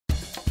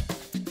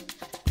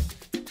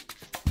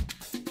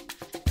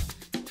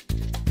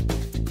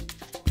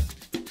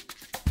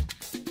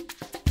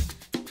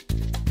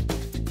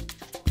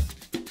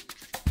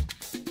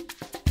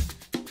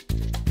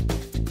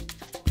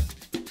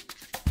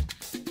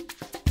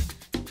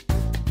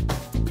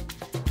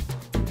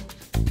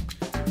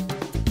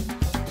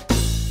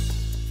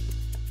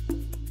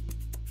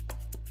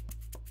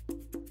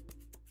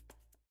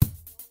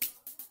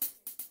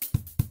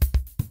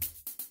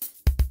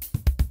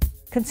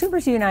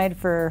Consumers United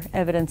for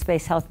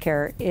Evidence-Based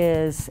Healthcare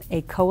is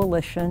a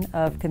coalition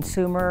of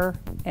consumer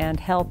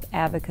and health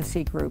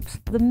advocacy groups.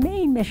 The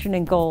main mission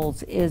and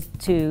goals is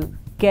to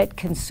get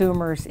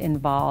consumers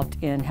involved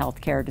in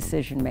healthcare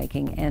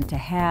decision-making and to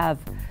have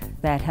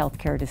that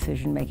healthcare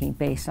decision-making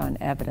based on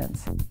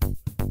evidence.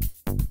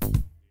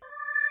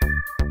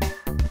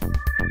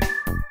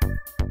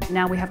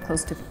 Now we have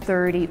close to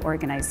 30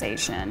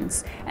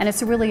 organizations, and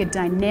it's really a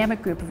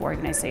dynamic group of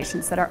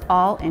organizations that are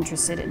all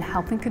interested in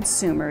helping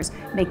consumers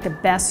make the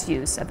best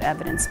use of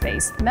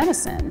evidence-based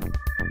medicine.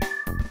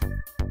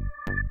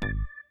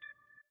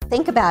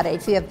 Think about it,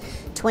 if you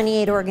have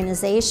 28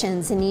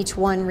 organizations and each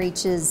one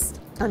reaches,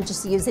 I'm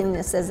just using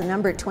this as a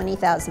number,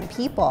 20,000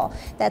 people,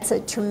 that's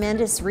a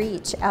tremendous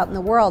reach out in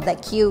the world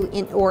that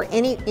CUE or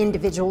any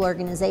individual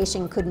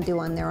organization couldn't do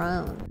on their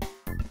own.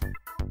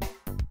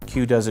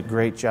 CUE does a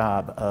great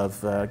job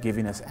of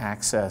giving us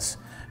access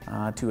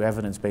to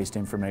evidence-based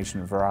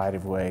information in a variety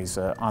of ways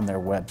on their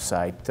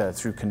website,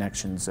 through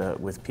connections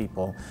with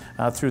people,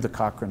 through the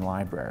Cochrane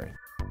Library.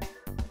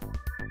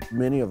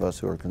 Many of us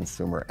who are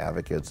consumer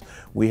advocates,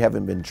 we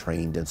haven't been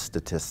trained in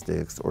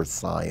statistics or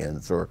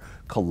science or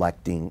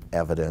collecting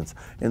evidence.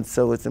 And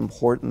so it's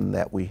important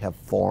that we have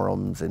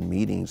forums and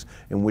meetings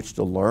in which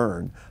to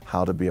learn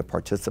how to be a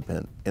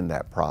participant in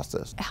that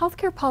process.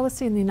 Healthcare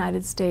policy in the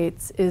United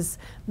States is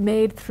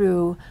made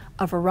through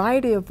a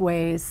variety of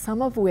ways,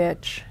 some of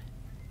which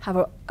have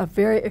a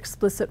very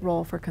explicit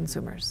role for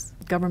consumers.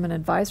 Government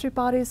advisory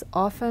bodies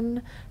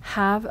often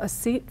have a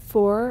seat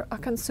for a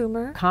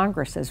consumer.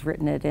 Congress has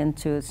written it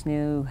into its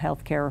new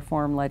healthcare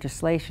reform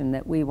legislation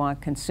that we want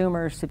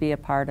consumers to be a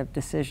part of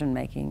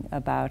decision-making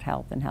about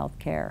health and health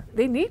care.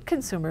 They need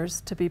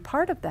consumers to be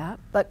part of that,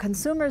 but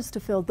consumers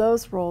to fill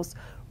those roles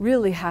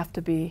really have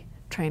to be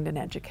trained and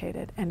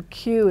educated, and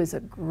CUE is a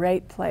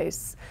great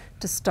place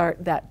to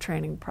start that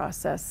training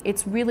process.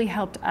 It's really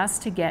helped us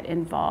to get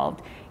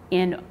involved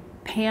in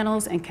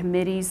panels and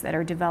committees that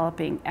are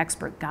developing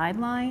expert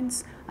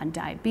guidelines on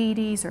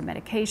diabetes or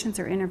medications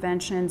or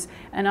interventions,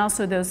 and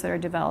also those that are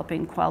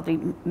developing quality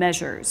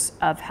measures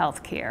of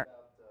health care.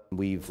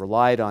 We've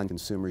relied on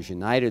Consumers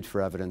United for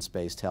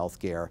Evidence-Based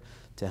Healthcare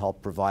to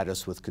help provide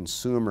us with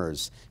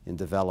consumers in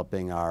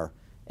developing our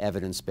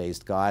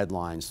evidence-based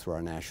guidelines through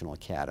our National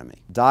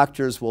Academy.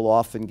 Doctors will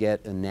often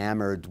get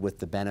enamored with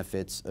the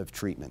benefits of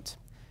treatment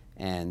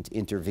and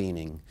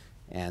intervening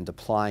and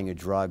applying a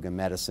drug, a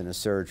medicine, a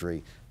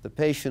surgery. The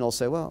patient will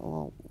say,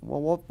 well,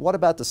 what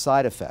about the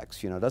side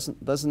effects? You know,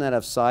 doesn't that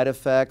have side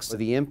effects?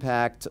 The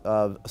impact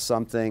of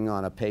something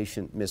on a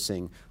patient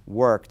missing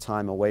work,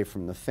 time away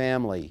from the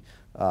family,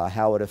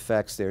 how it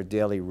affects their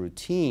daily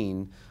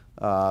routine,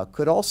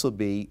 could also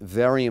be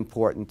very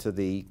important to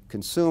the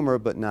consumer,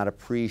 but not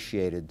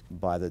appreciated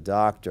by the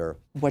doctor.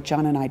 What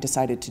John and I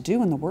decided to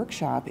do in the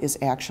workshop is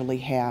actually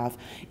have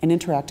an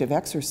interactive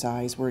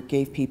exercise where it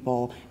gave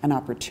people an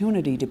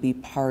opportunity to be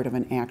part of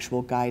an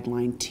actual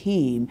guideline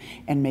team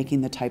and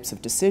making the types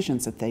of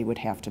decisions that they would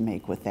have to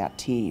make with that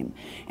team.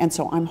 And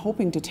so I'm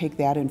hoping to take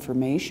that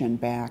information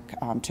back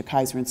to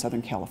Kaiser in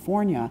Southern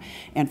California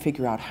and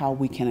figure out how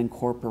we can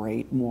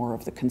incorporate more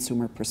of the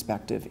consumer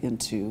perspective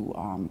into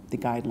the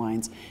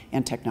guidelines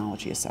and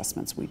technology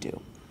assessments we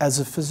do. As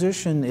a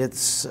physician,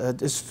 it's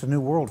a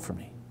new world for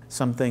me.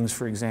 Some things,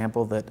 for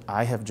example, that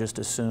I have just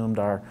assumed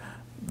are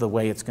the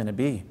way it's going to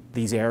be.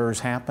 These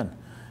errors happen.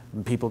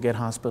 People get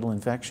hospital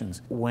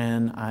infections.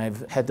 When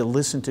I've had to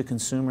listen to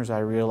consumers, I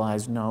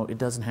realized, no, it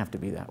doesn't have to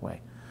be that way.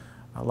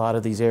 A lot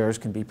of these errors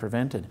can be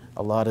prevented.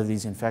 A lot of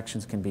these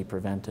infections can be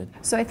prevented.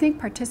 So I think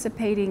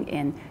participating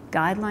in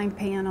guideline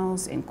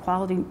panels, in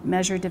quality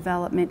measure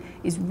development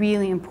is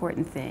really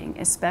important thing,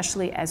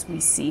 especially as we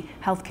see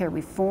healthcare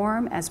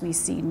reform, as we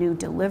see new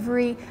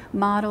delivery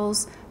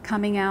models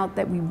coming out,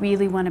 that we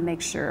really want to make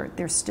sure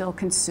they're still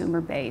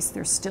consumer-based,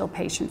 they're still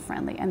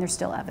patient-friendly, and they're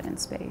still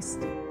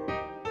evidence-based.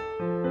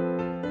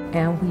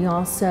 And we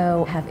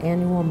also have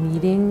annual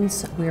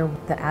meetings where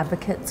the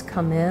advocates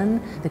come in,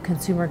 the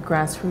consumer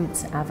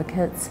grassroots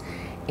advocates,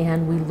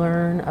 and we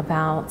learn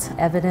about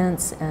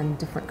evidence and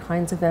different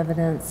kinds of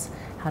evidence,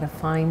 how to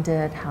find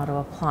it, how to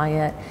apply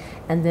it,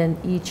 and then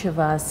each of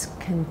us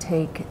can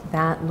take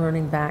that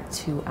learning back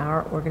to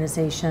our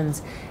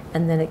organizations,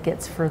 and then it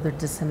gets further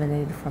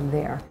disseminated from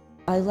there.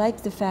 I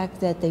like the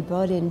fact that they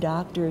brought in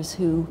doctors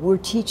who were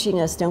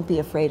teaching us don't be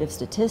afraid of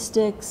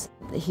statistics.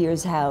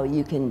 Here's how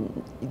you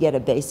can get a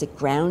basic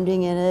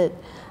grounding in it.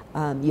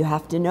 You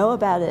have to know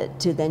about it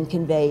to then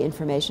convey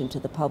information to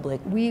the public.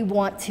 We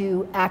want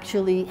to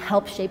actually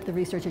help shape the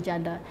research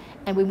agenda,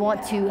 and we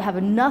want to have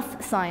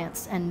enough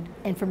science and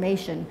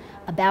information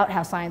about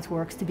how science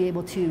works to be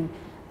able to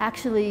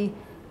actually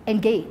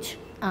engage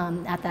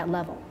at that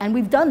level. And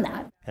we've done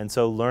that. And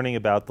so learning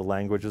about the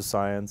language of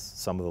science,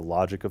 some of the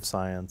logic of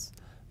science,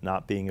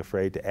 not being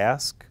afraid to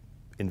ask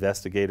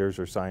investigators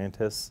or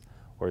scientists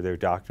or their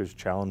doctors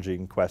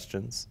challenging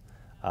questions.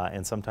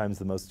 And sometimes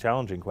the most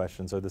challenging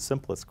questions are the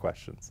simplest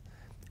questions.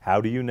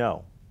 How do you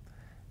know?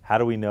 How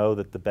do we know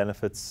that the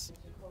benefits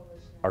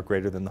are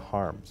greater than the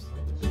harms?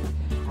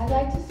 I'd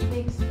like to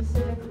speak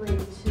specifically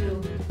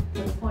to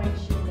the point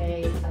you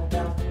made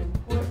about the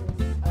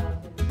importance of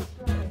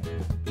ensuring.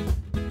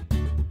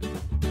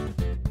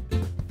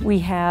 We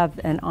have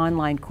an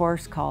online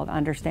course called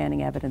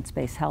Understanding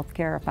Evidence-Based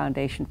Healthcare, a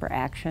Foundation for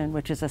Action,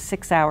 which is a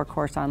 6-hour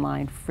course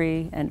online,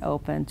 free and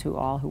open to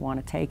all who want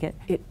to take it.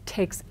 It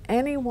takes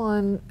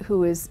anyone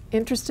who is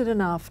interested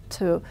enough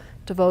to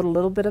devote a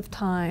little bit of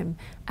time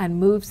and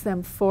moves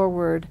them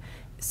forward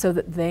so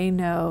that they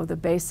know the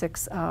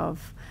basics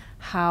of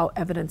how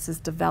evidence is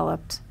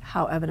developed,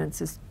 how evidence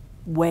is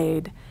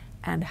weighed,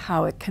 and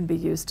how it can be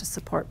used to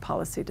support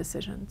policy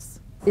decisions.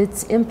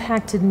 It's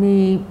impacted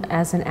me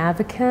as an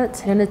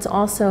advocate, and it's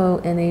also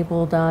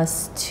enabled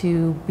us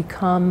to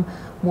become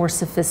more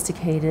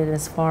sophisticated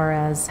as far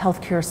as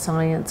healthcare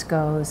science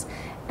goes,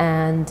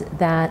 and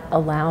that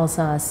allows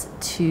us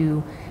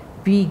to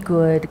be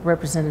good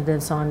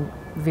representatives on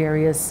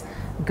various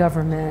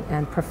government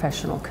and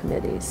professional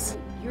committees.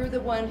 You're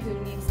the one who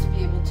needs to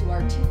be able to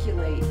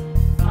articulate.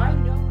 I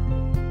know.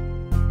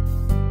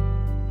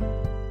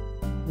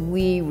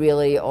 We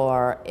really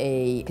are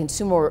a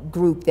consumer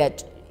group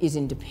that is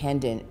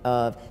independent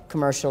of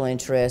commercial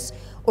interests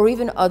or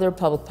even other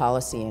public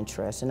policy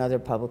interests and other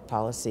public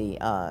policy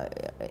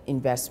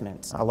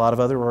investments. A lot of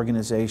other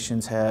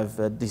organizations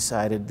have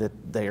decided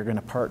that they are going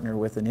to partner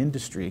with an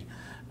industry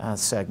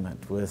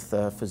segment, with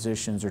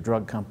physicians or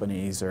drug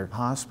companies or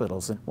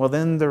hospitals. Well,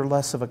 then they're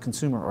less of a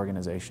consumer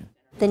organization.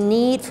 The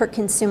need for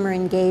consumer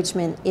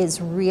engagement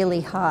is really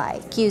high.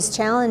 Q's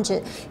challenge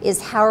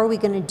is how are we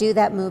going to do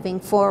that moving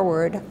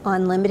forward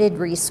on limited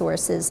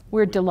resources.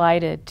 We're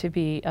delighted to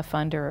be a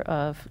funder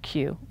of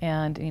Q,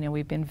 and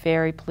we've been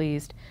very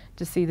pleased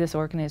to see this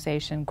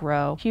organization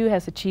grow. Q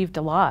has achieved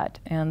a lot,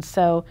 and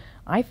so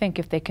I think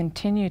if they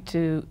continue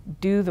to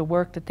do the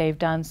work that they've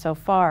done so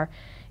far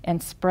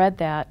and spread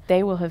that,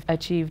 they will have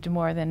achieved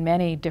more than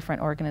many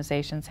different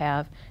organizations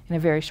have in a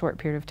very short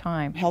period of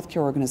time.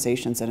 Healthcare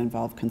organizations that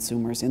involve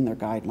consumers in their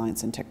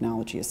guidelines and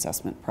technology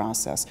assessment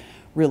process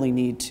really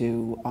need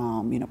to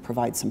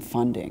provide some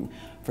funding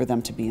for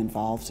them to be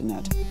involved in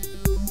it.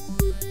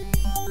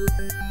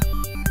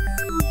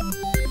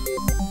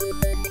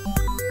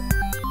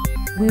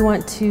 We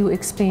want to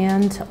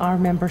expand our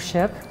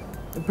membership,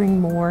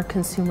 bring more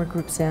consumer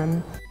groups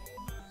in.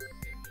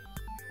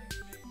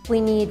 We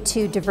need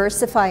to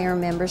diversify our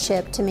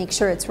membership to make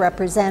sure it's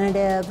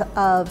representative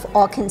of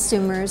all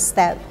consumers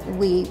that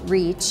we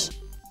reach.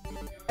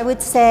 I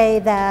would say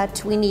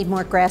that we need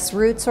more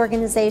grassroots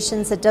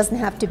organizations. It doesn't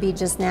have to be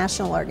just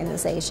national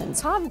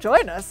organizations. Come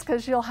join us,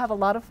 because you'll have a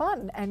lot of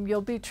fun and you'll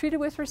be treated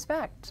with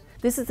respect.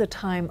 This is a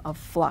time of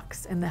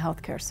flux in the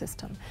healthcare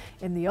system.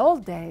 In the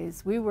old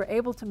days, we were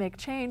able to make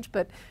change,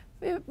 but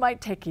it might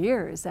take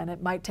years and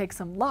it might take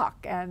some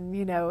luck, and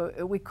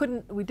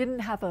we didn't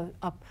have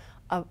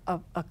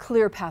a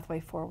clear pathway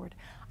forward.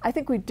 I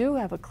think we do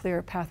have a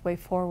clear pathway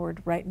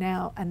forward right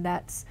now, and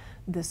that's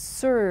the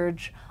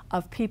surge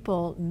of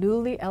people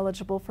newly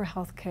eligible for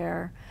health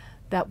care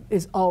that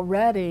is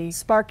already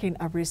sparking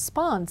a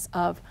response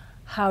of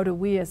how do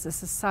we as a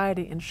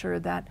society ensure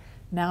that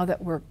now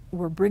that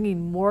we're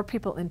bringing more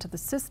people into the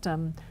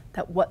system,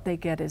 that what they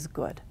get is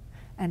good.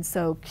 And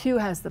so Q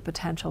has the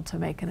potential to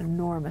make an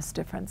enormous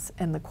difference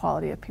in the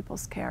quality of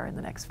people's care in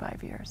the next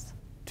 5 years.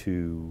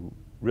 To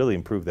really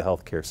improve the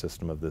healthcare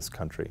system of this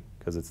country,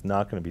 because it's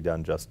not going to be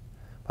done just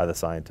by the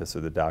scientists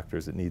or the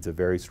doctors. It needs a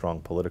very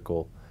strong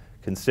political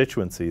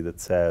constituency that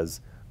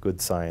says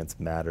good science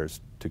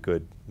matters to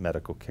good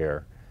medical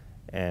care.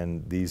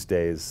 And these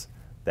days,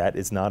 that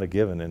is not a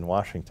given in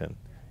Washington.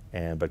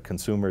 But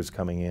consumers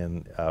coming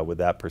in with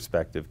that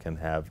perspective can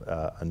have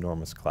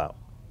enormous clout.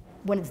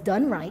 When it's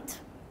done right,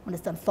 when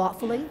it's done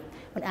thoughtfully,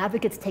 when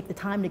advocates take the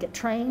time to get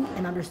trained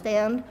and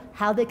understand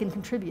how they can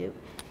contribute,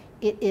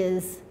 it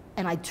is,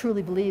 and I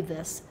truly believe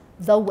this,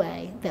 the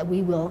way that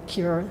we will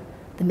cure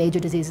the major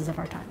diseases of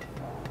our time.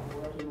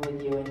 Working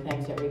with you, and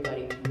thanks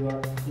everybody for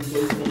your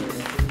engagement in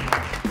this.